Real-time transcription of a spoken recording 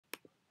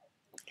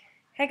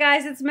Hey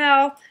guys, it's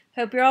Mel.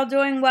 Hope you're all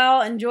doing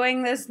well,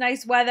 enjoying this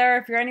nice weather.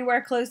 If you're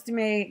anywhere close to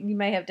me, you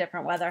may have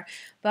different weather.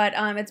 But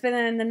it's been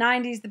in the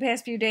 90s the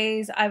past few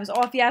days. I was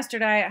off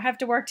yesterday. I have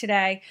to work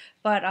today,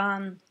 but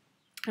I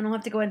don't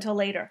have to go until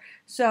later.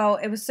 So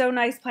it was so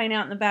nice playing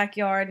out in the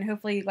backyard, and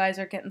hopefully you guys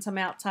are getting some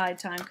outside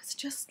time because it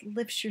just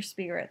lifts your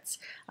spirits.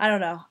 I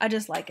don't know. I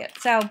just like it.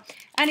 So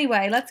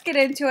anyway, let's get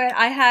into it.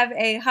 I have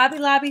a Hobby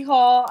Lobby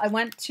haul. I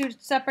went two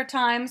separate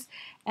times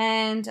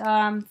and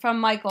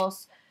from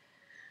Micheals.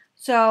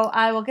 So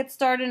I will get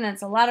started, and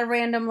it's a lot of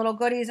random little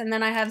goodies, and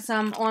then I have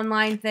some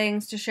online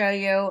things to show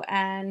you,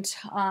 and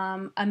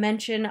a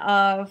mention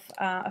of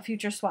a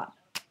future swap.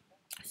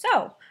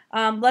 So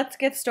let's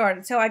get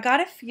started. So I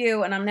got a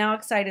few, and I'm now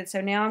excited.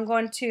 So now I'm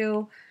going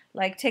to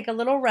take a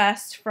little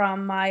rest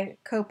from my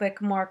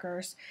Copic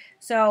markers.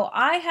 So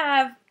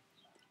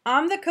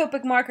I'm the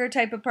Copic marker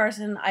type of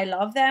person. I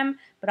love them,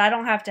 but I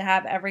don't have to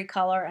have every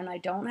color, and I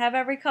don't have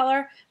every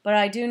color, but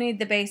I do need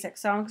the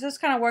basics. So I'm just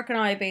kind of working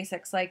on my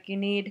basics. Like you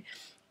need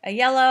a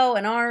yellow,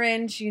 an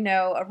orange,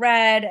 a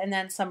red, and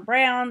then some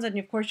browns, and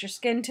of course your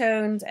skin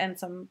tones and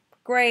some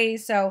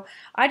grays. So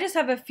I just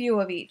have a few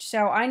of each.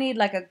 So I need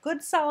like a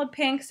good solid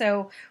pink.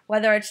 So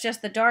whether it's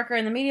just the darker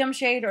and the medium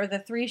shade or the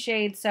three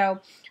shades. So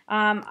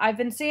I've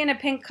been seeing a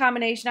pink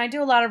combination. I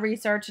do a lot of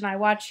research and I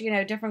watch,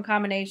 different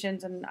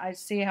combinations, and I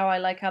see how I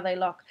like how they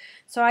look.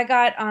 So I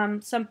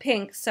got some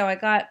pinks. So I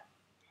got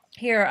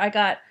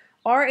R81,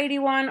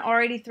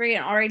 R83,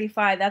 and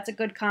R85. That's a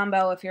good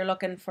combo if you're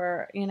looking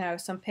for,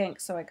 some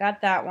pinks. So I got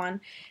that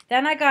one.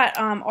 Then I got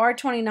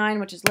R29,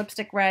 which is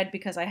lipstick red,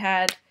 because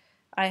I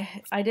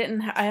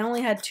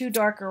only had two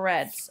darker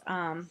reds.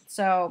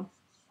 So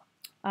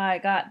I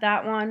got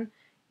that one.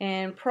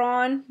 And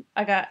prawn,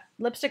 I got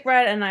lipstick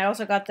red, and I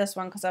also got this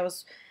one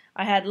because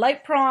I had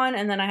light prawn,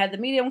 and then I had the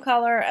medium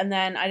color, and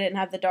then I didn't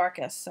have the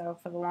darkest, so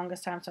for the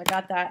longest time, so I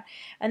got that.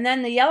 And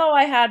then the yellow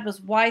I had was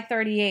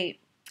Y38,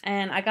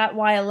 and I got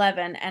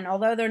Y11, and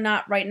although they're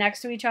not right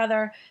next to each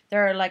other,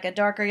 they're like a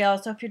darker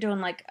yellow, so if you're doing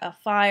like a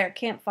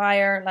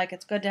campfire, like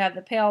it's good to have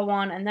the pale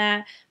one and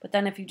that, but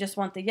then if you just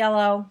want the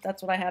yellow,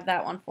 that's what I have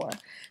that one for.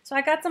 So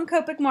I got some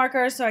Copic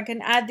markers, so I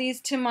can add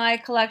these to my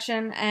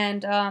collection,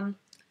 and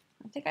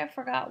I think I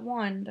forgot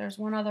one. There's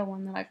one other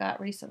one that I got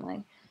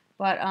recently.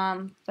 But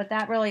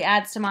that really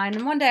adds to mine.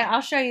 And one day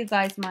I'll show you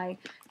guys my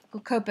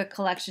Copic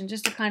collection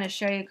just to kind of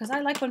show you, because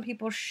I like when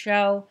people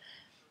show,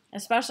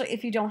 especially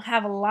if you don't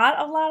have a lot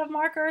of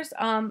markers.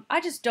 I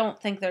just don't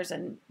think there's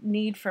a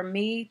need for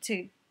me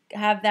to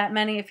have that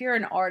many. If you're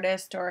an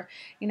artist, or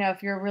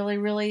if you're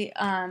really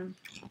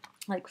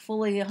like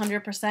fully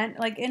 100%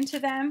 like into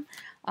them,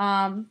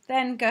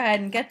 then go ahead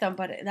and get them,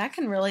 but that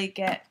can really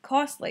get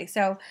costly.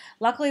 So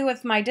luckily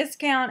with my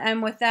discount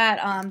and with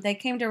that, they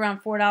came to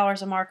around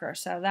 $4 a marker,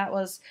 so that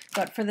was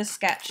good for the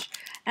sketch.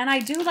 And I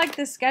do like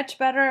the sketch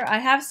better. I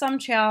have some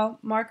gel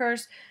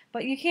markers,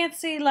 but you can't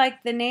see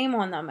like the name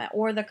on them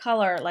or the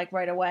color like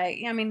right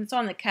away. I mean, it's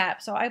on the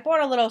cap. So I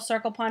bought a little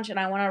circle punch, and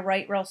I want to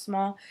write real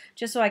small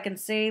just so I can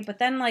see, but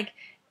then like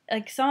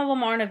some of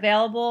them aren't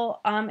available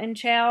in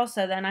Chow,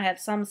 so then I had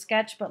some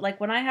sketch, but like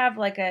when I have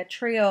like a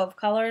trio of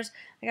colors,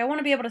 like I want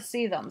to be able to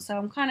see them, so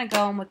I'm kind of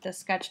going with the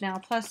sketch now.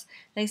 Plus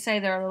they say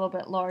they're a little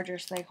bit larger,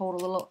 so they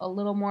hold a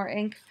little more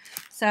ink,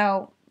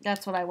 so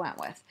that's what I went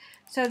with.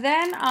 So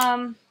then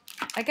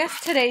I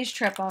guess today's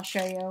trip I'll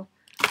show you,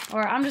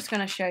 or I'm just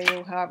going to show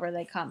you however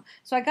they come.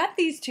 So I got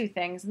these two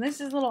things, and this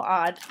is a little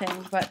odd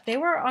thing, but they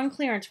were on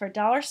clearance for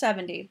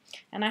 $1.70,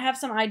 and I have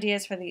some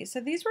ideas for these. So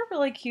these were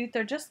really cute.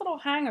 They're just little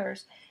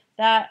hangers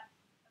that,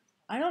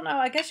 I don't know,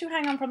 I guess you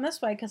hang them from this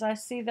way, because I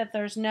see that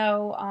there's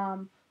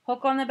no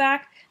hook on the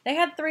back. They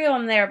had three of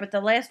them there, but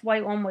the last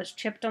white one was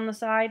chipped on the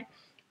side.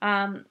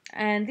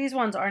 And these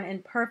ones aren't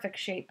in perfect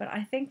shape, but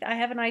I think I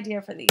have an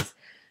idea for these.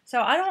 So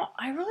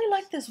I really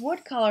like this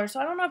wood color, so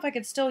I don't know if I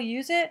could still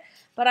use it,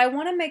 but I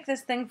want to make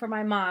this thing for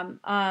my mom.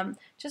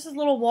 Just this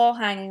little wall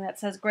hanging that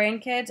says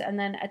grandkids, and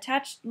then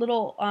attach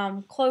little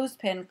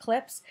clothespin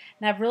clips,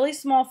 and have really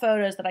small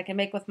photos that I can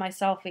make with my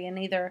selfie in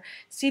either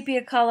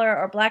sepia color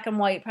or black and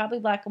white, probably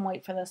black and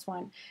white for this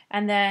one.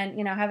 And then,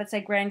 have it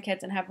say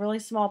grandkids, and have really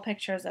small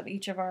pictures of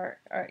each of our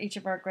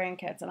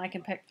grandkids, and I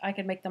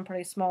can make them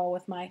pretty small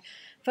with my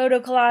photo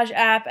collage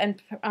app and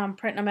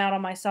print them out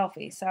on my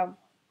selfie. So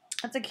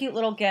that's a cute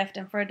little gift,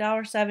 and for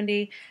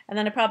 $1.70, and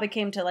then it probably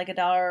came to like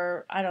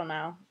 $1, I don't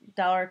know,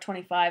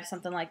 $1.25,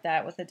 something like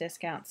that with a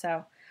discount.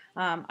 So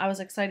I was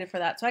excited for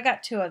that. So I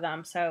got two of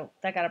them, so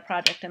I got a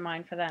project in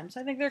mind for them.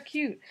 So I think they're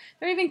cute.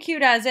 They're even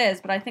cute as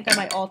is, but I think I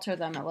might alter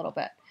them a little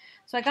bit.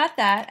 So I got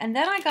that, and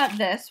then I got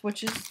this,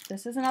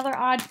 this is another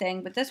odd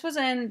thing, but this was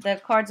in the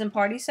cards and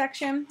party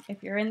section,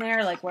 if you're in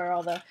there, like where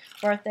all the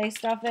birthday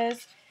stuff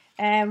is.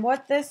 And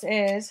what this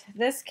is,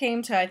 this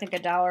came to I think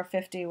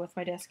 $1.50 with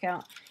my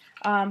discount.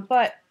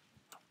 But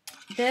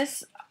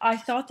this, I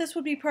thought this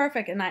would be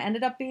perfect, and I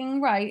ended up being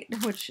right,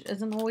 which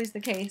isn't always the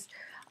case.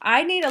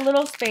 I need a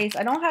little space.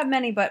 I don't have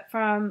many, but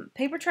from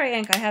Paper Tray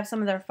Ink, I have some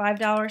of their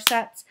 $5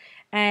 sets,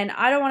 And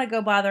I don't want to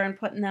go bother and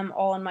putting them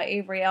all in my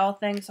Avery Elle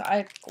thing, so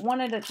I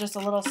wanted just a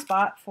little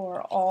spot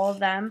for all of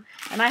them.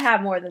 And I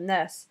have more than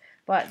this,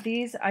 but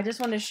these, I just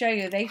wanted to show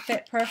you, they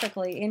fit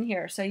perfectly in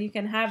here. So you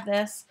can have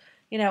this,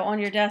 you know, on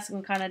your desk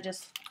and kind of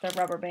just, the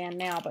rubber band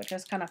now, but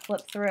just kind of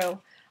flip through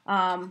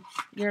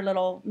your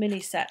little mini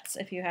sets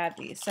if you have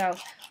these. So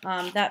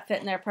that fit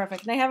in there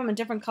perfect. And they have them in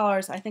different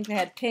colors. I think they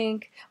had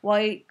pink,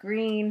 white,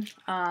 green,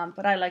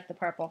 but I like the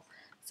purple.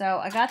 So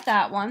I got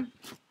that one.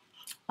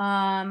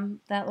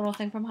 That little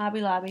thing from Hobby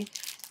Lobby.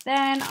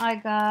 Then I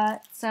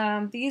got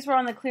some, these were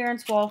on the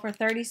clearance wall for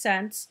 30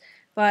 cents,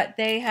 but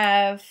they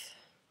have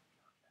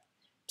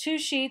 2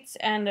 sheets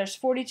and there's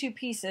 42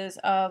 pieces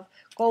of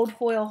gold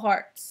foil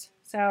hearts.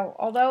 So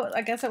although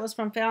I guess it was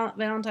from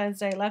Valentine's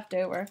Day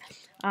leftover,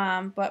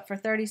 but for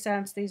 30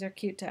 cents, these are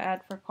cute to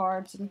add for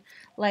cards and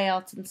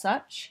layouts and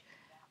such.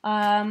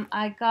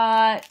 I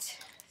got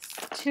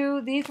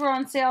 2, these were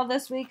on sale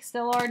this week,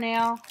 still are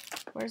now.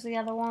 Where's the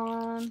other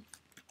one?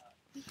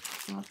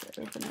 I'll have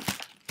to open it.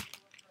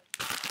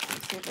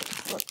 Let's see if it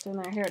slips in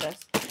there. Here it is.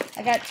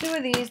 I got 2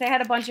 of these. They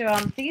had a bunch of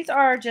them. These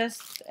are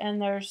just,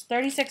 and there's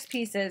 36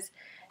 pieces.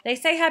 They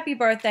say happy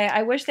birthday.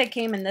 I wish they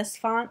came in this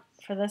font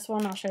for this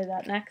one. I'll show you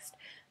that next.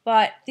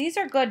 But these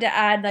are good to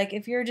add, like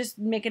if you're just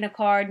making a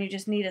card and you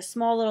just need a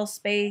small little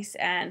space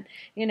and,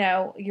 you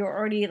know, you're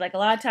already, like a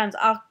lot of times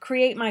I'll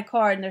create my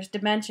card and there's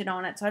dimension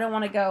on it. So I don't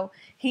want to go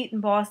heat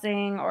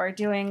embossing or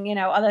doing, you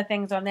know, other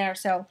things on there.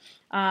 So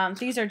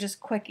these are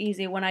just quick,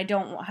 easy when I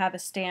don't have a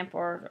stamp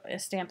or a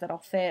stamp that'll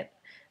fit.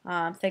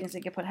 Things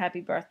that you put happy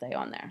birthday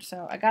on there.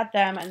 So I got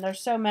them and there's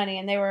so many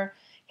and they were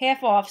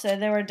half off, so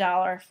they were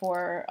 $1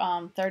 for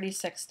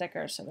 36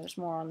 stickers, so there's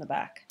more on the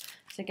back.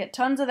 So you get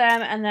tons of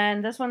them, and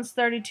then this one's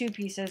 32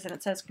 pieces, and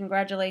it says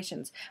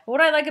congratulations. But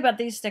what I like about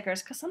these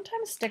stickers, because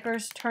sometimes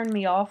stickers turn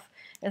me off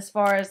as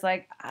far as,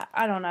 like,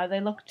 I don't know, they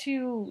look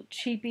too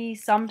cheapy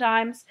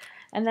sometimes,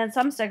 and then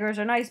some stickers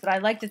are nice, but I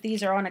like that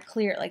these are on a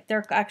clear, like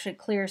they're actually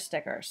clear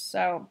stickers,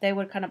 so they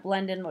would kind of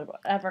blend in with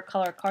whatever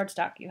color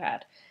cardstock you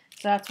had.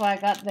 So that's why I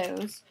got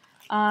those.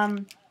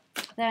 Then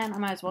I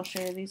might as well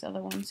show you these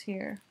other ones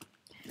here.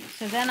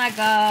 So then I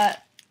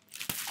got,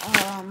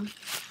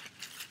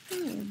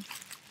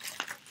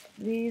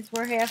 these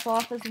were half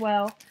off as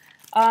well.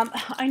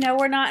 I know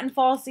we're not in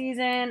fall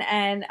season,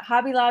 and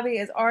Hobby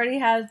Lobby already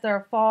has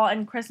their fall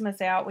and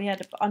Christmas out. We had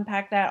to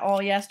unpack that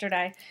all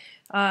yesterday,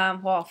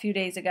 well, a few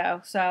days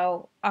ago.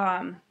 So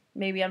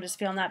maybe I'm just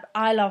feeling that. But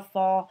I love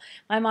fall.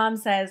 My mom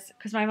says,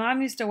 because my mom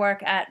used to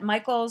work at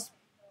Micheals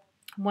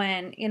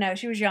when, you know,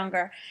 she was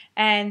younger,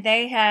 and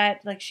they had,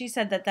 like, she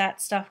said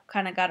that stuff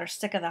kind of got her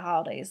sick of the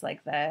holidays,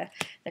 like the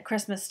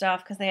Christmas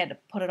stuff, because they had to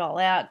put it all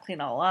out, clean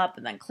it all up,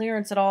 and then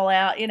clearance it all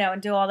out, you know,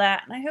 and do all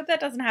that. And I hope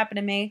that doesn't happen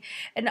to me.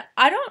 And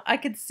I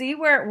could see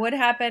where it would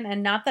happen,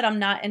 and not that I'm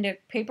not into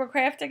paper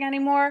crafting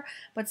anymore,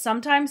 but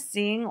sometimes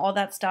seeing all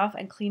that stuff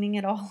and cleaning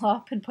it all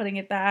up and putting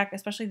it back,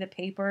 especially the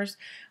papers,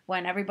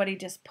 when everybody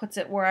just puts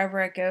it wherever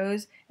it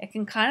goes, it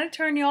can kind of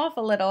turn you off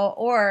a little,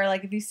 or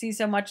like if you see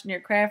so much in your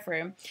craft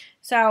room.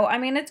 So, I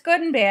mean, it's good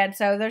and bad.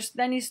 So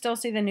then you still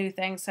see the new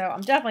things. So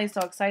I'm definitely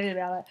still excited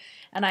about it.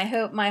 And I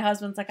hope, my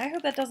husband's like, I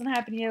hope that doesn't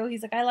happen to you.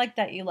 He's like, I like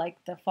that you like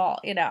the fall.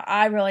 You know,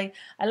 I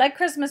like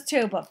Christmas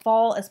too, but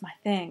fall is my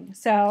thing.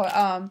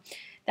 So,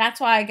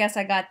 that's why I guess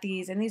I got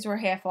these, and these were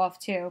half off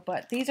too,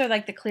 but these are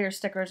like the clear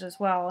stickers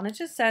as well, and it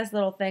just says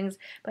little things,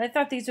 but I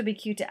thought these would be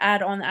cute to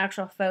add on the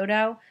actual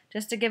photo,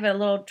 just to give it a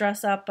little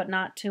dress up, but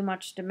not too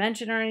much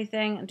dimension or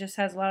anything. It just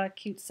has a lot of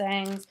cute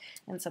sayings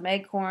and some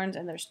acorns,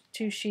 and there's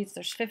 2 sheets,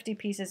 there's 50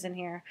 pieces in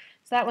here,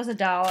 so that was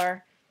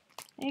 $1.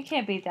 And you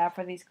can't beat that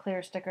for these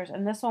clear stickers,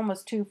 and this one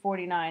was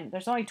 $2.49.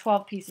 There's only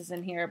 12 pieces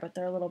in here, but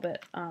they're a little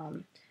bit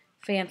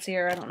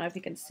fancier. I don't know if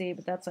you can see,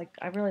 but that's like,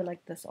 I really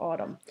like this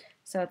autumn.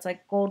 So it's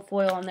like gold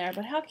foil in there,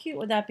 but how cute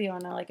would that be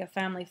on like a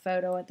family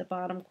photo at the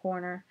bottom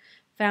corner?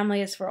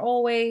 Family is for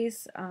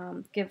always.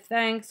 Give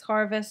thanks,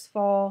 harvest,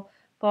 fall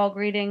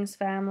greetings,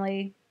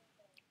 family,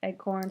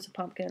 acorns,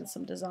 pumpkins,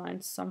 some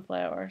designs,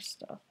 sunflower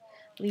stuff,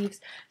 leaves.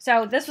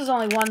 So this was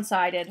only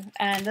one-sided,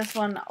 and this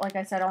one, like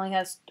I said, only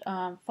has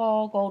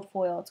fall gold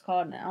foil, it's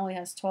called, and it only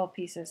has 12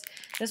 pieces.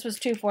 This was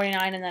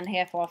 $2.49 and then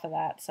half off of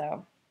that,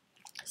 so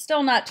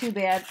still not too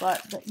bad,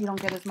 but you don't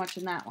get as much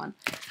in that one.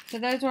 So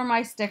those were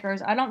my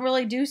stickers. I don't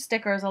really do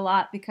stickers a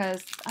lot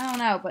because, I don't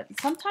know, but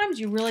sometimes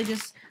you really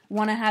just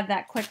want to have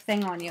that quick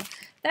thing on you.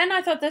 Then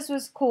I thought this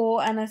was cool,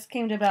 and this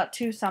came to about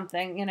 $2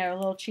 something, you know, a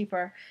little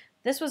cheaper.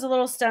 This was a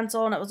little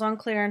stencil, and it was on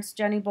clearance,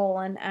 Jenny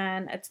Bolin,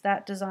 and it's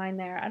that design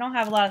there. I don't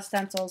have a lot of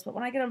stencils, but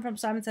when I get them from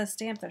Simon Says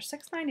Stamp, they're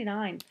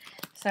 $6.99.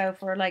 So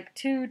for like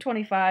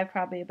 $2.25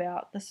 probably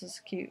about. This is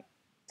cute.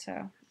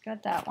 So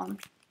got that one.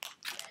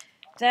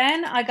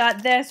 Then I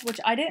got this, which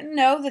I didn't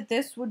know that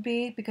this would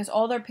be, because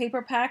all their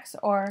paper packs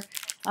are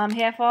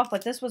half off,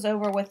 but this was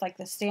over with like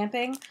the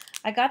stamping.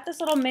 I got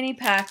this little mini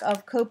pack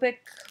of Copic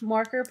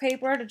marker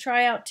paper to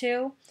try out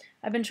too.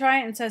 I've been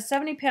trying it. It says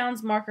 70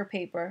 pounds marker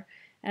paper,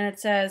 and it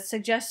says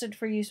suggested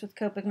for use with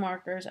Copic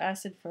markers,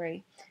 acid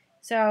free.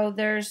 So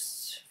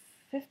there's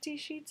 50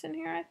 sheets in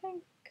here, I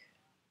think.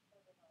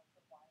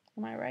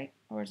 Am I right?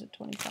 Or is it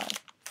 25?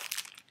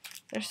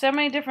 There's so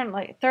many different,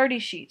 like 30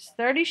 sheets.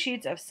 30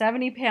 sheets of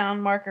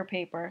 70-pound marker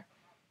paper.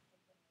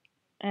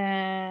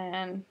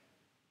 And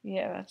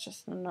yeah, that's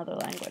just another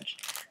language.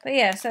 But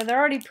yeah, so they're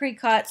already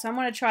pre-cut, so I'm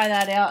going to try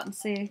that out and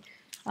see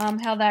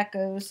how that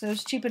goes. So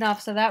it's cheap enough.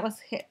 So that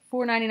was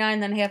 $4.99,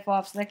 then half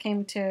off. So that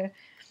came to,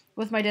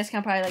 with my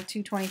discount, probably like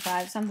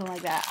 $2.25, something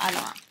like that. I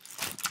don't know.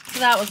 So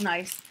that was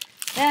nice.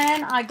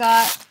 Then I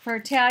got for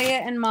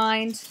Talia in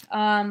mind.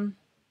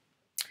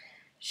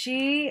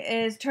 She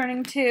is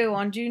turning 2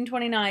 on June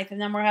 29th,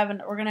 and then we're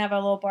gonna have a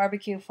little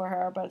barbecue for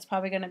her. But it's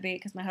probably gonna be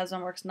because my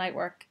husband works night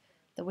work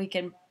the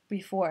weekend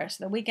before,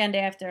 so the weekend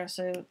after,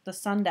 so the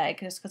Sunday,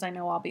 because I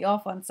know I'll be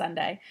off on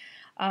Sunday.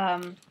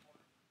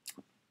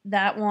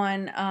 That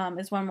one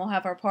is when we'll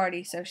have our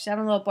party. So she's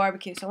having a little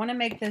barbecue. So I want to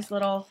make this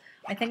little.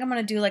 I think I'm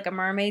gonna do like a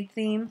mermaid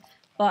theme.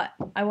 But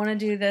I want to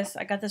do this.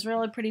 I got this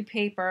really pretty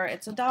paper.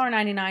 It's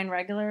 $1.99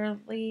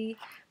 regularly,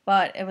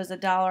 but it was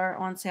 $1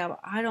 on sale.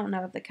 I don't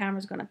know if the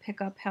camera's going to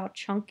pick up how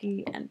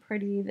chunky and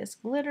pretty this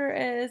glitter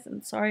is.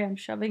 And sorry, I'm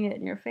shoving it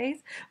in your face,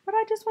 but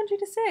I just want you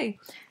to see.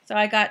 So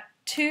I got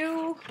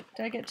 2.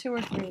 Did I get 2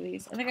 or 3 of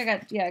these? I think I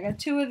got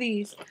 2 of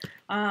these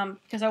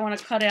because I want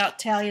to cut out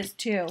Talia's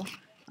 2.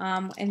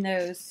 In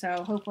those,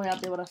 so hopefully I'll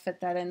be able to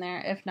fit that in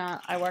there. If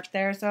not, I work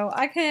there, so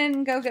I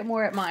can go get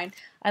more at mine.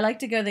 I like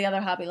to go to the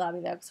other Hobby Lobby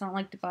though, because I don't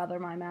like to bother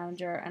my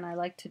manager, and I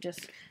like to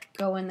just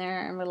go in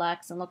there and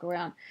relax and look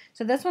around.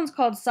 So this one's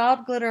called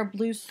Solid Glitter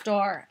Blue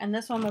Star, and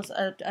this one was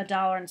a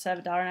dollar instead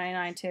of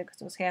 $1.99 too,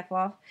 because it was half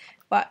off.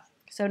 But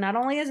so not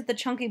only is it the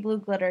chunky blue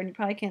glitter, and you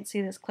probably can't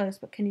see this close,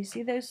 but can you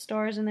see those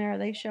stars in there? Are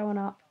they showing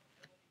up?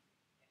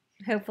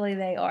 Hopefully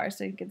they are,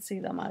 so you can see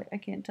them. I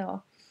can't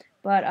tell.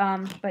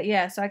 But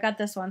yeah, so I got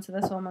this one. So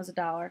this one was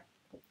 $1.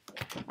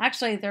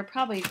 Actually, they're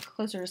probably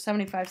closer to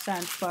 75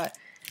 cents, but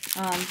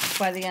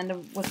by the end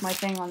of with my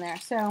thing on there.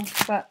 So,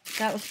 but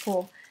that was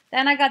cool.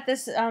 Then I got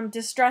this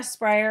distress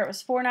sprayer. It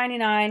was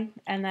 $4.99,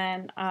 and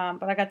then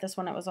but I got this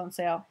one. It was on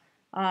sale.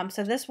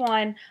 So this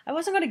one, I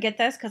wasn't going to get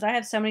this because I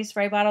have so many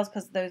spray bottles.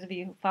 Because those of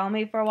you who follow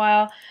me for a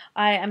while,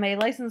 I am a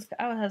licensed.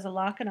 Oh, it has a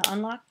lock and an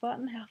unlock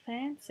button. How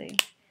fancy!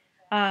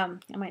 I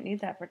might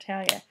need that for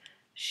Talia.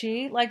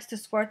 She likes to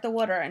squirt the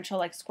water, and she'll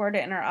like squirt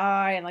it in her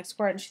eye and like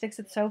squirt it, and she thinks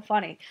it's so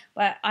funny.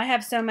 But I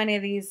have so many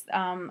of these,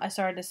 I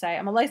started to say.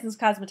 I'm a licensed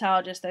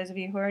cosmetologist, those of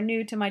you who are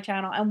new to my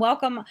channel. And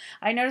welcome.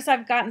 I noticed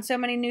I've gotten so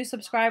many new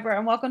subscribers,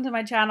 and welcome to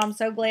my channel. I'm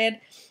so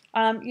glad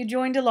you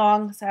joined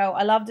along. So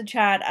I love to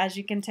chat, as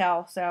you can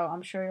tell. So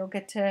I'm sure you'll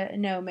get to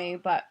know me.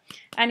 But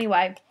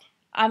anyway,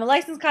 I'm a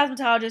licensed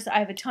cosmetologist. I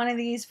have a ton of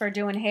these for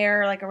doing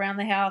hair, like around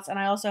the house, and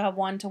I also have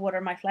one to water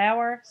my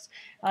flowers.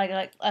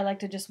 I like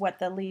to just wet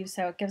the leaves,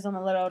 so it gives them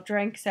a little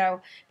drink.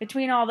 So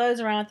between all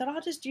those around, I thought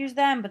I'll just use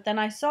them. But then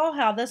I saw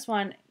how this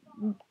one,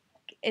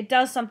 it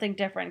does something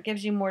different. It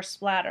gives you more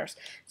splatters.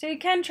 So you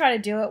can try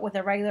to do it with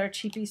a regular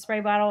cheapy spray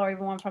bottle or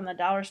even one from the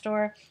dollar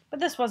store. But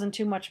this wasn't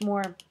too much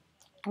more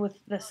with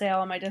the sale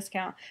on my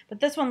discount.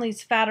 But this one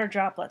leaves fatter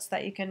droplets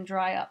that you can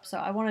dry up. So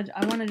I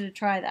wanted to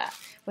try that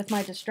with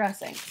my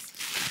distressing.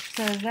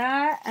 So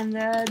that, and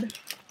then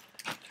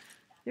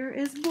there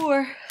is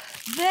more.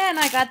 Then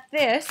I got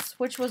this,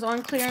 which was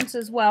on clearance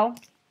as well,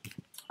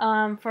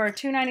 for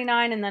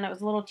 $2.99, and then it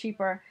was a little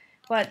cheaper.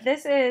 But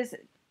this is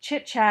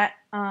Chit Chat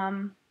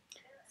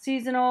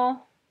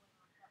seasonal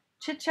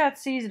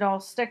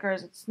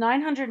stickers. It's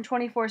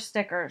 924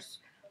 stickers.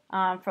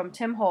 From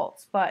Tim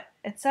Holtz, but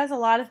it says a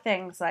lot of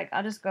things, like,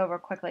 I'll just go over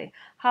quickly.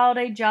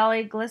 Holiday,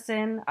 Jolly,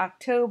 Glisten,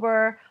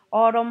 October,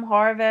 Autumn,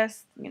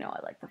 Harvest, you know,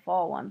 I like the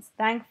fall ones,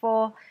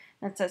 Thankful,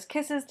 and it says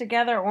Kisses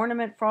Together,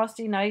 Ornament,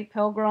 Frosty Night,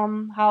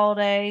 Pilgrim,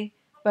 Holiday,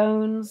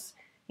 Bones,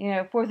 you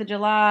know, 4th of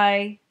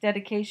July,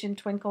 Dedication,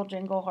 Twinkle,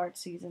 Jingle, Heart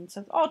Season,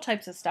 so all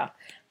types of stuff.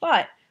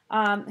 But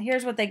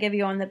here's what they give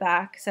you on the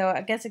back. So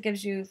I guess it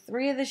gives you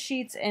 3 of the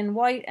sheets in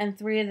white and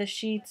 3 of the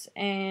sheets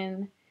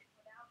in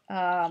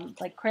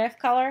like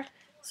craft color.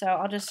 So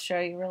I'll just show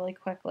you really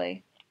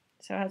quickly.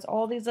 So it has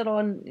all these little,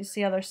 and you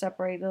see how they're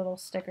separated little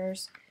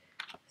stickers.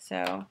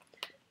 So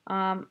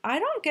I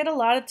don't get a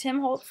lot of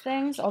Tim Holtz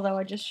things, although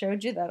I just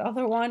showed you that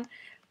other one,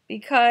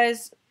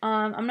 because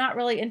I'm not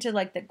really into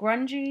like the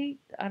grungy,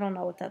 I don't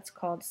know what that's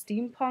called,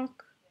 steampunk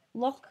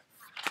look.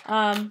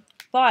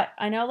 But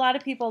I know a lot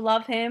of people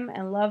love him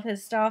and love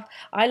his stuff.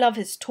 I love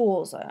his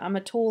tools. I'm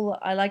a tool.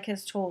 I like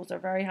his tools. They're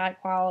very high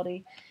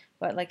quality.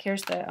 But like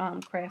here's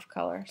the craft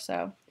color.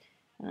 So,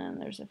 and then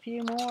there's a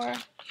few more.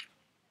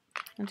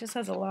 It just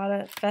has a lot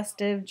of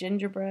festive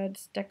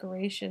gingerbreads,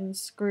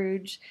 decorations,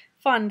 Scrooge.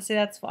 Fun. See,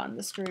 that's fun,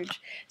 the Scrooge.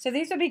 So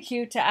these would be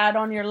cute to add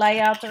on your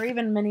layouts or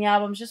even mini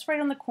albums, just right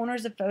on the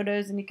corners of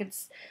photos, and you could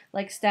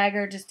like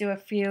stagger, just do a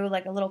few,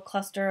 like a little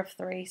cluster of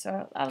 3.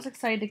 So I was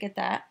excited to get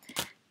that.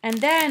 And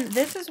then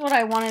this is what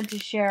I wanted to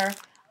share.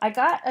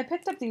 I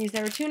picked up these.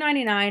 They were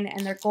 $2.99,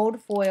 and they're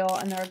gold foil,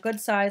 and they're a good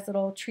size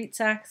little treat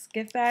sacks,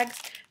 gift bags,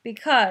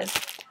 because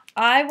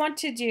I want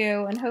to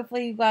do, and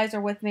hopefully you guys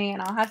are with me,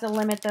 and I'll have to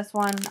limit this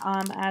one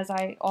as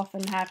I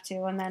often have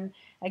to. And then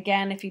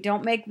again, if you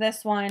don't make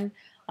this one,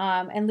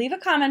 And leave a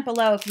comment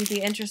below if you'd be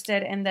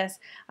interested in this.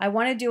 I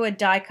want to do a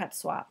die cut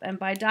swap, and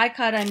by die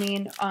cut I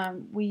mean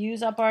we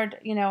use up our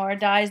our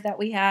dies that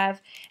we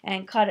have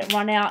and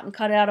run out and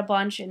cut out a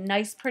bunch in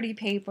nice pretty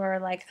paper.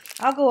 Like,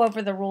 I'll go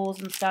over the rules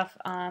and stuff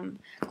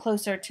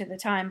closer to the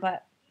time,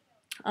 but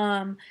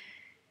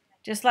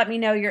just let me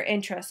know your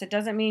interest. It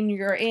doesn't mean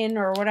you're in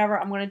or whatever.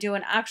 I'm going to do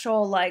an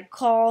actual like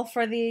call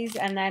for these,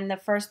 and then the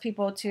first few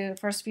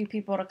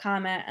people to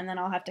comment, and then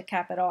I'll have to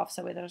cap it off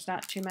so there's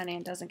not too many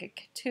and doesn't get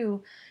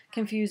too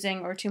confusing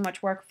or too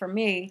much work for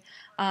me.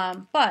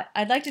 But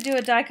I'd like to do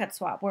a die cut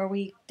swap where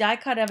we die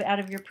cut out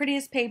of your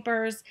prettiest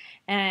papers,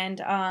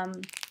 and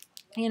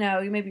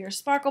maybe your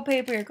sparkle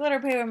paper, your glitter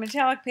paper,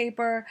 metallic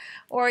paper,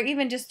 or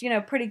even just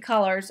pretty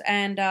colors,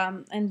 and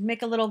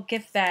make a little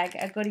gift bag,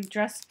 a goodie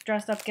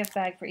dressed up gift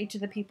bag for each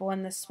of the people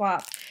in this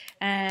swap,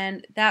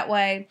 and that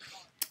way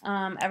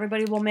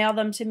everybody will mail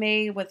them to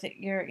me with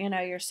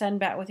your send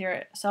back with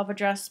your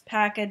self-addressed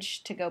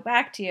package to go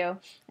back to you,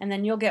 and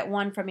then you'll get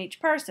one from each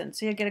person,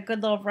 so you'll get a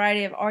good little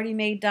variety of already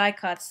made die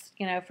cuts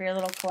for your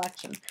little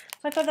collection.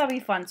 So I thought that'd be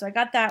fun, so I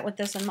got that with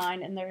this in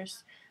mind, and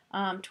there's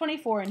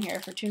 24 in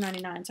here for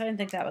 $2.99, so I didn't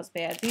think that was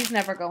bad. These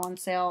never go on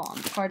sale on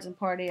Cards and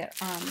Party at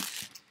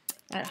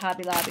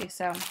Hobby Lobby,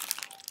 so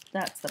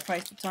that's the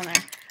price that's on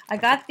there. I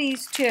got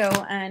these too,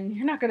 and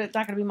it's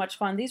not gonna be much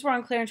fun. These were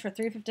on clearance for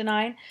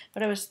 $3.59,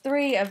 but it was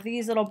 3 of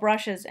these little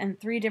brushes in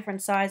 3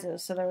 different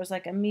sizes. So there was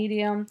like a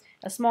medium,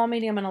 a small,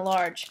 medium, and a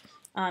large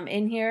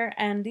in here,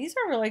 and these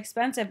are really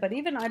expensive. But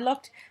even I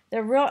looked,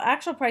 the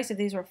actual price of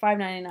these were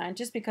 $5.99,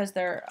 just because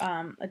they're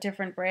a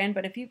different brand.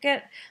 But if you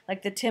get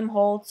like the Tim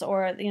Holtz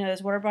or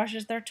those water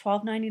brushes, they're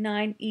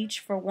 $12.99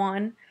 each for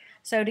one.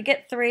 So to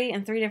get 3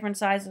 in 3 different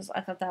sizes,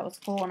 I thought that was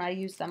cool, and I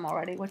used them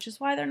already, which is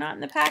why they're not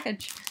in the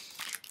package.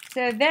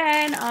 So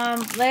then,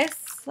 I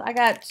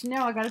got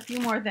a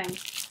few more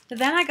things. So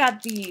then I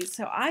got these.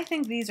 So I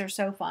think these are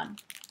so fun.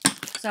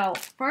 So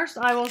first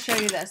I will show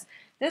you this.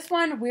 This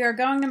one, we are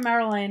going to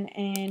Maryland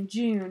in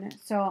June.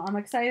 So I'm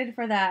excited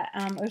for that,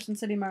 Ocean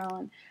City,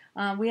 Maryland.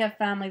 We have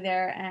family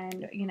there,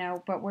 and,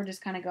 but we're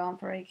just kind of going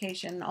for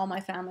vacation. All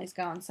my family's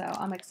going, so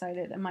I'm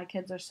excited, and my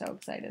kids are so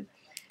excited.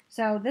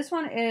 So this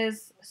one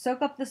is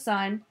Soak Up the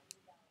Sun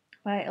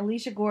by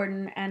Alicia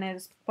Gordon, and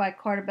it's by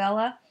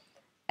Cartabella.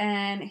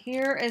 And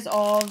here is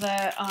all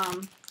the,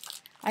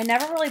 I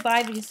never really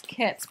buy these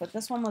kits, but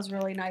this one was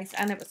really nice,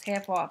 and it was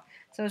half off.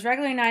 So it was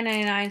regularly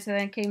 $9.99, so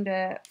then it came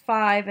to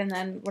 $5, and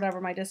then whatever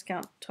my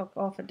discount took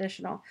off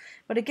additional.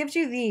 But it gives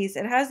you these.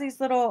 It has these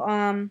little,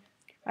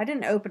 I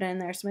didn't open it in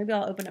there, so maybe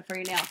I'll open it for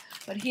you now.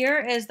 But here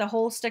is the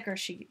whole sticker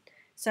sheet.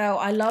 So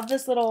I love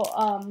this little,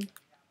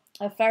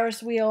 a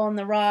Ferris wheel and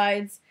the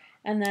rides,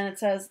 and then it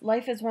says,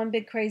 life is one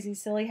big, crazy,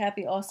 silly,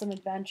 happy, awesome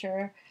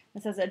adventure.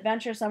 It says,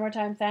 adventure,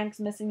 summertime, thanks,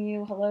 missing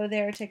you, hello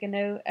there, take a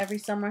note, every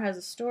summer has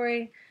a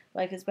story,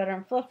 life is better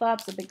in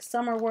flip-flops, a big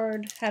summer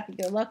word,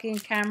 happy-go-lucky,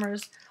 and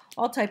cameras,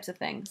 all types of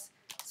things.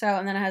 So,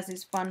 and then it has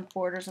these fun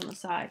borders on the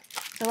side.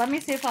 So let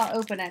me see if I'll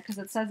open it, because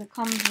it says it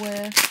comes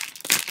with,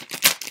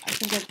 I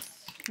think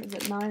is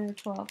it 9 or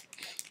 12?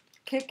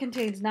 Kit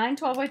contains 9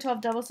 12 by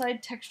 12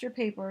 double-sided texture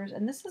papers,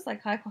 and this is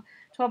like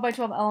 12 by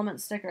 12 element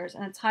stickers,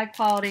 and it's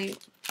high-quality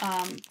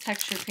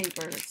texture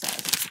paper, it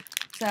says.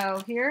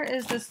 So here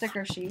is the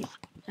sticker sheet,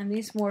 and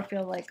these more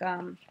feel like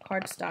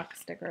cardstock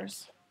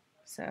stickers,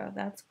 so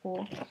that's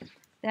cool.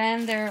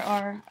 Then there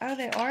are, oh,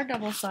 they are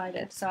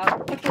double-sided, so I'll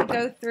quickly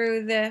go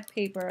through the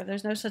paper.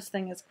 There's no such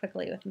thing as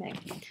quickly with me.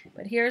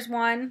 But here's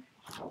one,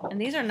 and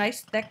these are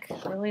nice, thick,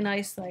 really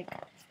nice, like,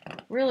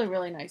 really,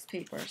 really nice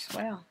papers.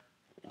 Wow.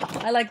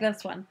 I like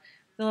this one,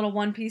 the little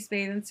one-piece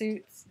bathing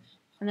suits.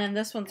 And then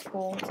this one's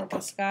cool. It's like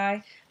a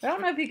sky. But I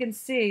don't know if you can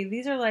see.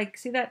 These are like,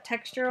 see that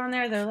texture on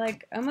there? They're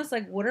like almost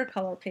like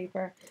watercolor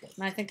paper.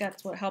 And I think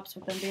that's what helps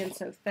with them being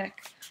so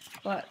thick.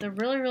 But they're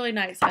really, really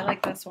nice. I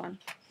like this one.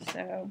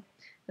 So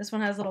this one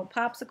has little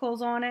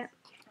popsicles on it.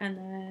 And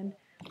then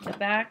the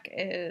back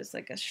is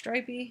like a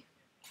stripey.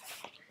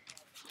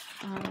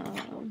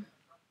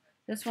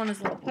 This one is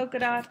little polka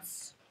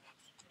dots.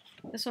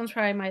 This one's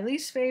probably my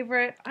least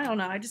favorite. I don't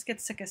know. I just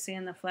get sick of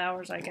seeing the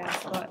flowers, I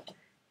guess. But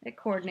it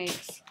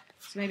coordinates.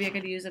 So maybe I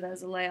could use it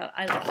as a layout.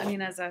 I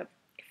mean, as a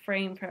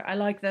frame. I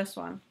like this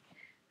one.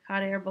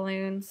 Hot air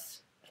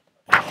balloons.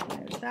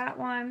 There's that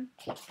one.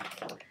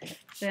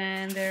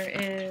 Then there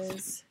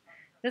is,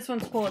 this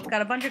one's cool. It's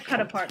got a bunch of cut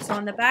apart. So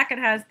on the back it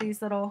has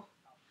these little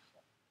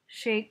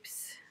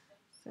shapes.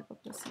 Zip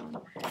up this one.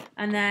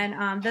 And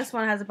then this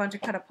one has a bunch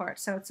of cut apart.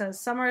 So it says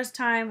summer is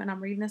time, and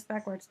I'm reading this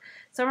backwards.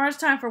 Summer is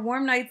time for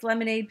warm nights,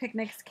 lemonade,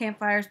 picnics,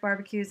 campfires,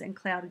 barbecues, and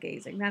cloud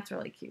gazing. That's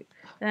really cute.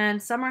 Then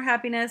summer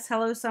happiness,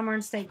 hello summer,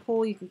 and stay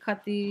cool. You can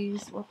cut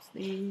these,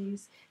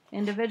 these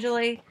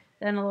individually.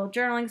 Then a little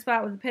journaling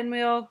spot with a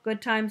pinwheel.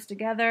 Good times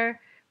together.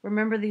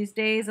 Remember these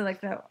days. I like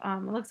that.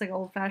 It looks like an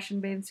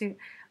old-fashioned bathing suit.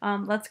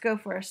 Let's go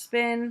for a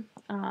spin.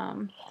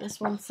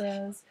 This one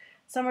says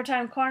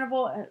summertime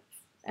carnival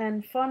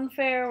and fun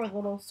fair with a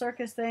little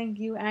circus thing.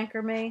 You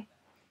anchor me.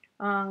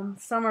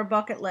 Summer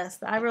bucket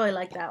list. I really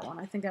like that one.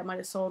 I think that might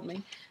have sold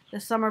me. The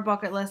summer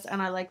bucket list,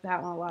 and I like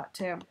that one a lot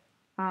too.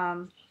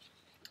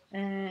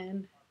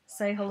 and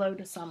say hello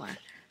to summer.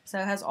 So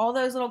it has all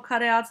those little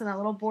cutouts and that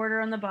little border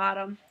on the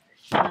bottom.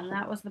 And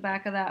that was the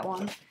back of that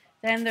one.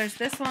 Then there's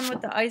this one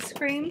with the ice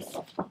creams.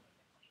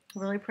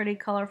 Really pretty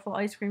colorful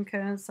ice cream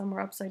cones. Some were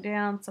upside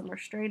down, some were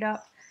straight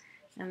up.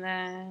 And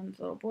then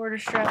the little border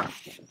strip.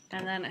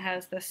 And then it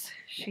has this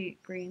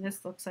sheet green.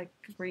 This looks like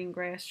green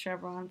grass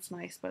chevron. It's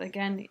nice. But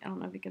again, I don't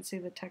know if you can see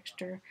the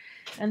texture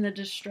and the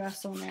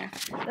distress on there.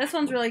 This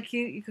one's really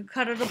cute. You could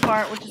cut it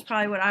apart, which is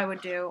probably what I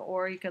would do.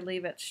 Or you could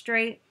leave it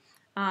straight.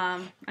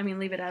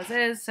 Leave it as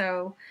is.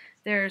 So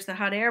there's the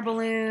hot air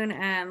balloon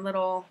and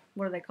little,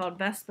 what are they called?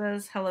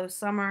 Vespas, hello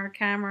summer,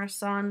 camera,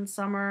 sun,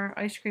 summer,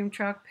 ice cream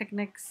truck,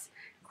 picnics,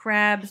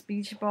 crabs,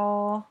 beach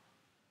ball,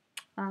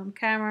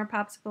 camera,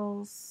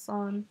 popsicles,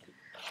 sun,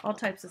 all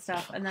types of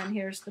stuff. And then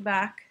here's the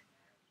back.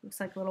 Looks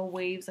like little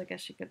waves. I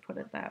guess you could put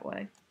it that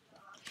way.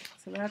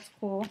 So that's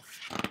cool.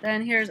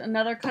 Then here's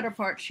another cut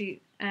apart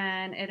sheet.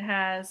 And it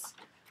has,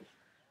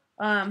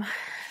 it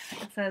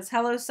says,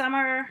 hello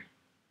summer.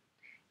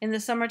 In the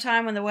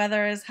summertime when the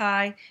weather is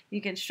high,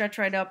 you can stretch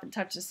right up and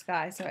touch the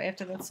sky. So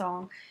after the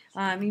song,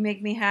 you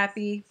make me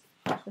happy.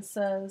 It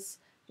says,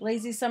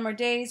 lazy summer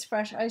days,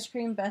 fresh ice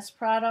cream, best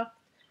product.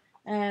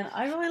 And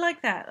I really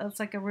like that. It's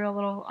like a real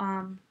little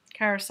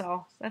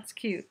carousel. That's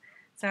cute.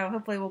 So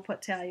hopefully we'll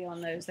put tally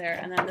on those there.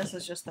 And then this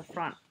is just the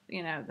front,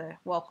 you know, the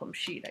welcome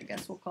sheet, I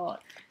guess we'll call it.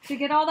 So you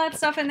get all that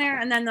stuff in there,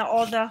 and then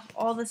all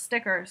the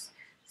stickers.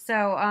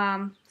 So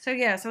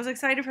yeah, so I was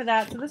excited for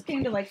that. So this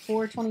came to like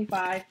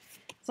 $4.25.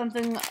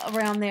 Something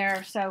around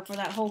there, so for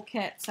that whole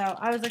kit. So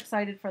I was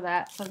excited for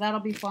that. So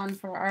that'll be fun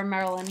for our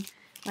Maryland,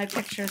 my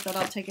pictures that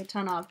I'll take a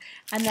ton of.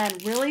 And then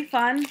really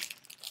fun,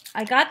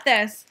 I got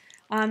this.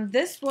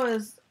 This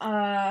was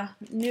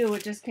new.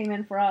 It just came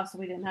in for us.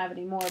 We didn't have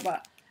any more.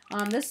 But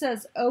this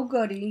says, oh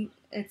goody.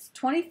 It's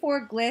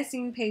 24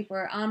 glassine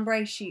paper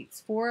ombre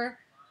sheets, four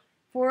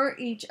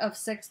each of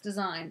 6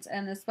 designs.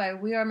 And it's by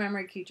We Are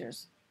Memory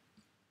Keepers.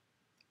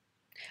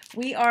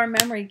 We Are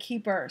Memory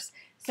Keepers.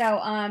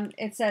 So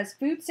it says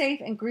food safe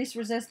and grease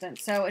resistant.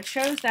 So it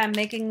shows them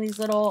making these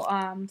little,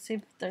 see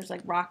if there's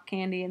like rock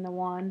candy in the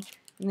one,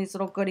 in these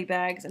little goodie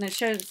bags. And it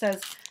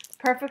says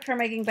perfect for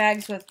making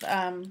bags with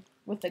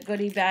the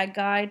goodie bag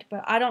guide.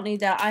 But I don't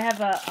need that. I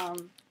have a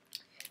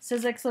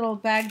Sizzix little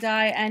bag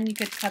die, and you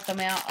could cut them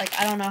out. Like,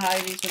 I don't know how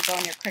these would go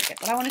on your Cricut,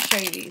 but I want to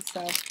show you these.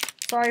 So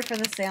sorry for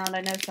the sound.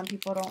 I know some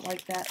people don't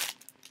like that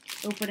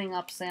opening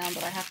up sound,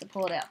 but I have to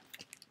pull it out.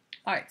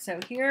 Alright, so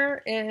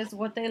here is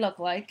what they look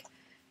like.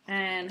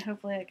 And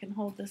hopefully I can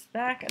hold this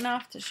back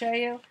enough to show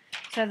you.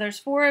 So there's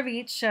 4 of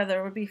each, so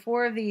there would be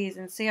 4 of these.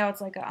 And see how it's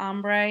like an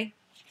ombre?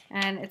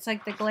 And it's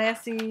like the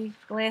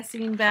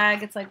glassine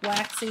bag. It's like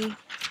waxy.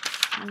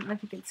 I don't know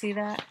if you can see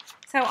that.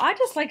 So I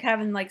just like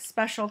having like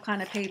special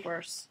kind of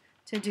papers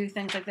to do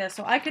things like this.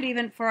 So I could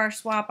even, for our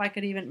swap, I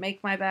could even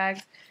make my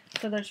bags.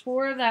 So there's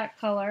 4 of that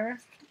color.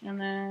 And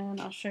then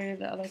I'll show you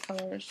the other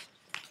colors.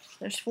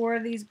 There's 4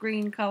 of these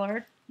green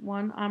colored.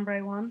 1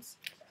 ombre ones.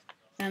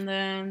 And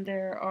then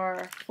there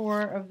are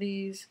 4 of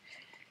these.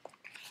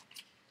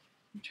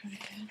 I'm trying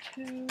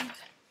to get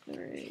 2,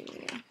 3,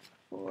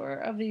 4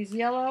 of these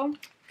yellow.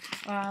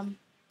 So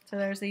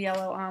there's the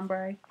yellow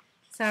ombre.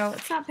 So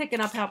it's not picking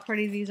up how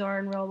pretty these are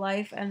in real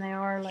life, and they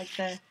are like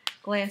the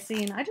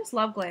glassine. I just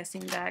love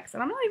glassine bags,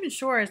 and I'm not even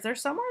sure, is there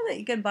somewhere that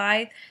you can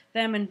buy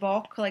them in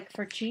bulk, like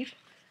for cheap?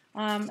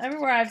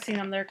 Everywhere I've seen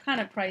them, they're kind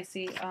of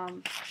pricey,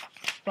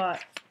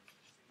 but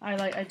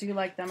I do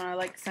like them, and I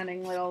like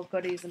sending little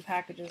goodies and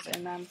packages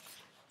in them.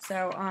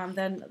 So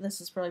then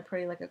this is really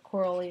pretty, like a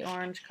corally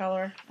orange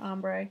color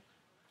ombre.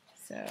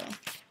 So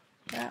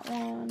that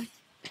one,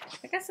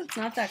 I guess it's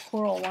not that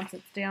coral once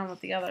it's down with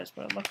the others,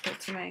 but it looked good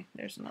to me.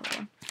 There's another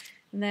one.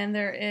 And then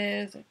there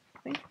is, I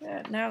think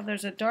no,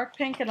 there's a dark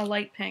pink and a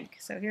light pink.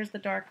 So here's the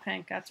dark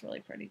pink. That's really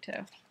pretty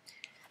too.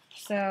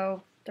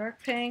 So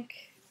dark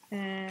pink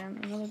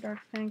and another dark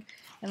pink.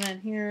 And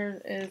then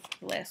here is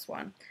the last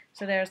one.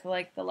 So there's the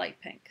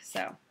light pink.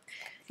 So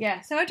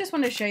yeah, so I just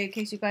wanted to show you in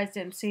case you guys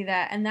didn't see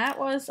that. And that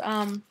was,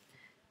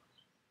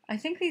 I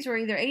think these were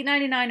either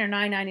 $8.99 or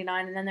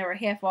 $9.99, and then they were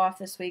half off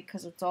this week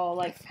because it's all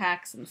like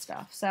packs and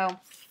stuff. So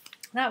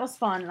that was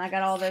fun, and I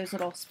got all those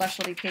little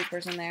specialty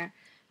papers in there.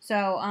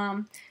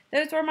 So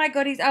those were my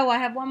goodies. Oh, I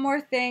have one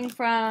more thing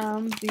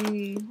from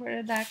the, where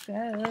did that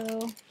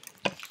go?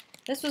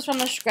 This was from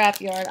the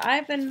scrapyard.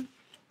 I've been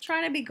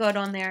trying to be good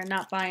on there and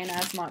not buying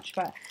as much,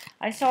 but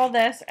I saw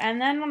this, and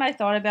then when I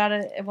thought about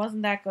it, it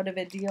wasn't that good of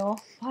a deal.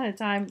 By the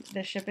time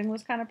the shipping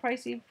was kind of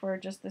pricey for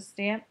just the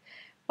stamp,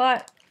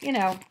 but you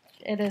know,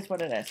 it is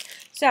what it is.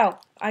 So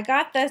I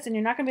got this, and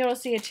you're not gonna be able to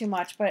see it too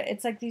much, but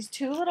it's like these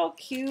 2 little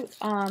cute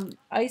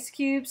ice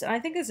cubes, and I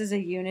think this is a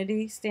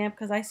Unity stamp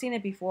because I seen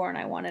it before and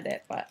I wanted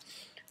it, but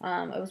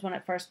it was when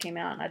it first came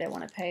out and I didn't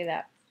want to pay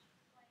that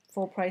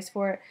full price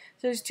for it.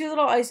 So there's 2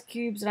 little ice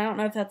cubes, and I don't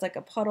know if that's like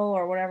a puddle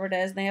or whatever it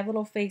is, and they have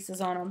little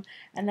faces on them,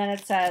 and then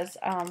it says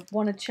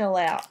want to chill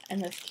out in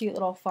this cute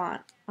little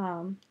font.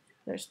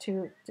 There's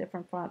 2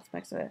 different fonts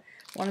mixed with it.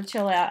 Want to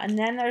chill out. And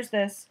then there's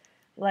this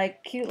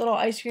like cute little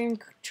ice cream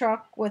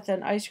truck with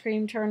an ice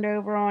cream turned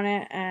over on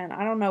it, and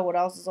I don't know what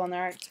else is on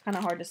there. It's kind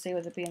of hard to see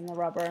with it being the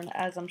rubber, and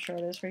as I'm sure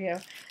it is for you.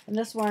 And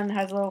this one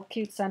has a little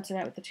cute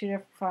sentiment with the 2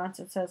 different fonts.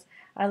 It says,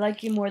 "I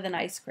like you more than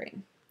ice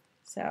cream."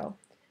 So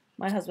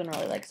my husband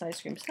really likes ice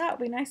cream, so that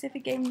would be nice if he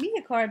gave me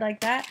a card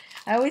like that.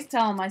 I always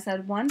tell him, I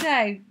said, one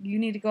day you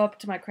need to go up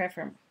to my craft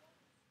room.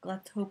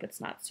 Let's hope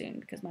it's not soon,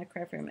 because my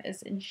craft room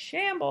is in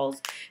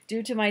shambles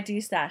due to my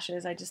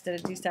destashes. I just did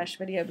a destash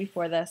video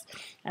before this,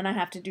 and I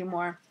have to do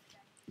more.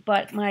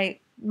 But my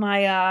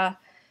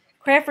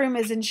craft room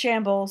is in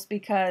shambles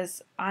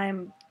because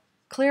I'm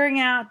clearing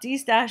out,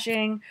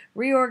 destashing,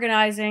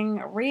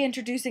 reorganizing,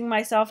 reintroducing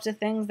myself to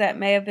things that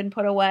may have been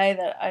put away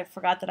that I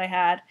forgot that I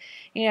had,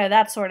 you know,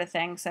 that sort of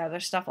thing. So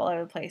there's stuff all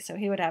over the place. So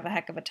he would have a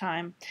heck of a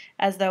time,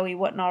 as though he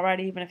wouldn't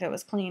already, even if it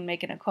was clean,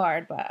 making a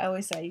card. But I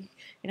always say,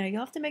 you know,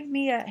 you'll have to make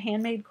me a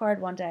handmade card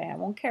one day. I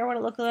won't care what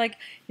it looks like.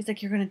 He's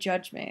like, you're going to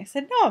judge me. I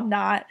said, no, I'm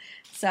not.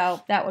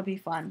 So that would be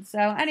fun. So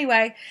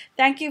anyway,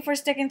 thank you for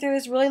sticking through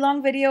this really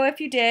long video. If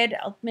you did,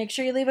 make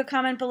sure you leave a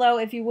comment below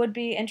if you would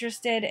be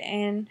interested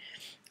in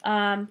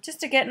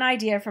just to get an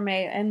idea for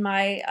me and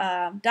my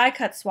die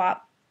cut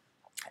swap,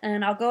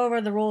 and I'll go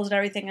over the rules and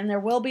everything, and there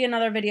will be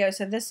another video.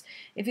 So this,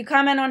 if you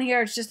comment on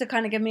here, it's just to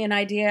kind of give me an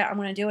idea. I'm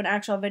going to do an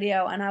actual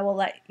video, and I will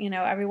let you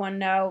know, everyone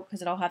know,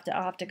 because I'll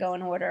have to go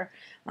in order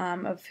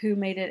of who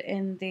made it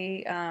in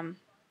the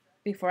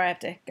before I have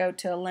to go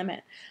to a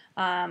limit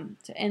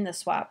to end the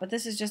swap. But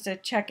this is just a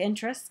check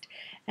interest,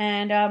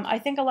 and I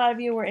think a lot of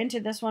you were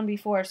into this one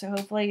before, so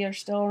hopefully you're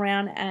still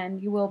around,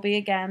 and you will be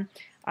again.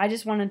 I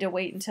just wanted to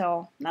wait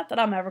until, not that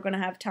I'm ever going to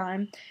have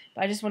time,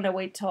 but I just wanted to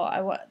wait till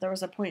there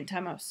was a point in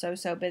time I was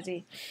so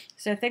busy.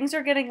 So things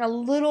are getting a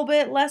little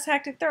bit less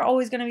hectic. They're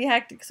always going to be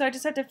hectic, so I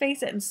just have to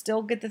face it and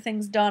still get the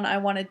things done I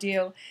want to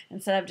do,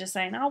 instead of just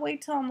saying, I'll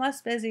wait till I'm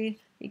less busy.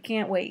 You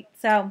can't wait.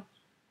 So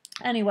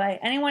anyway,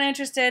 anyone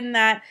interested in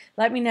that,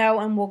 let me know,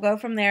 and we'll go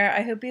from there.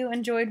 I hope you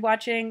enjoyed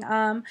watching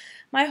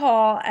my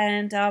haul,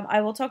 and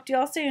I will talk to you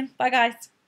all soon. Bye, guys.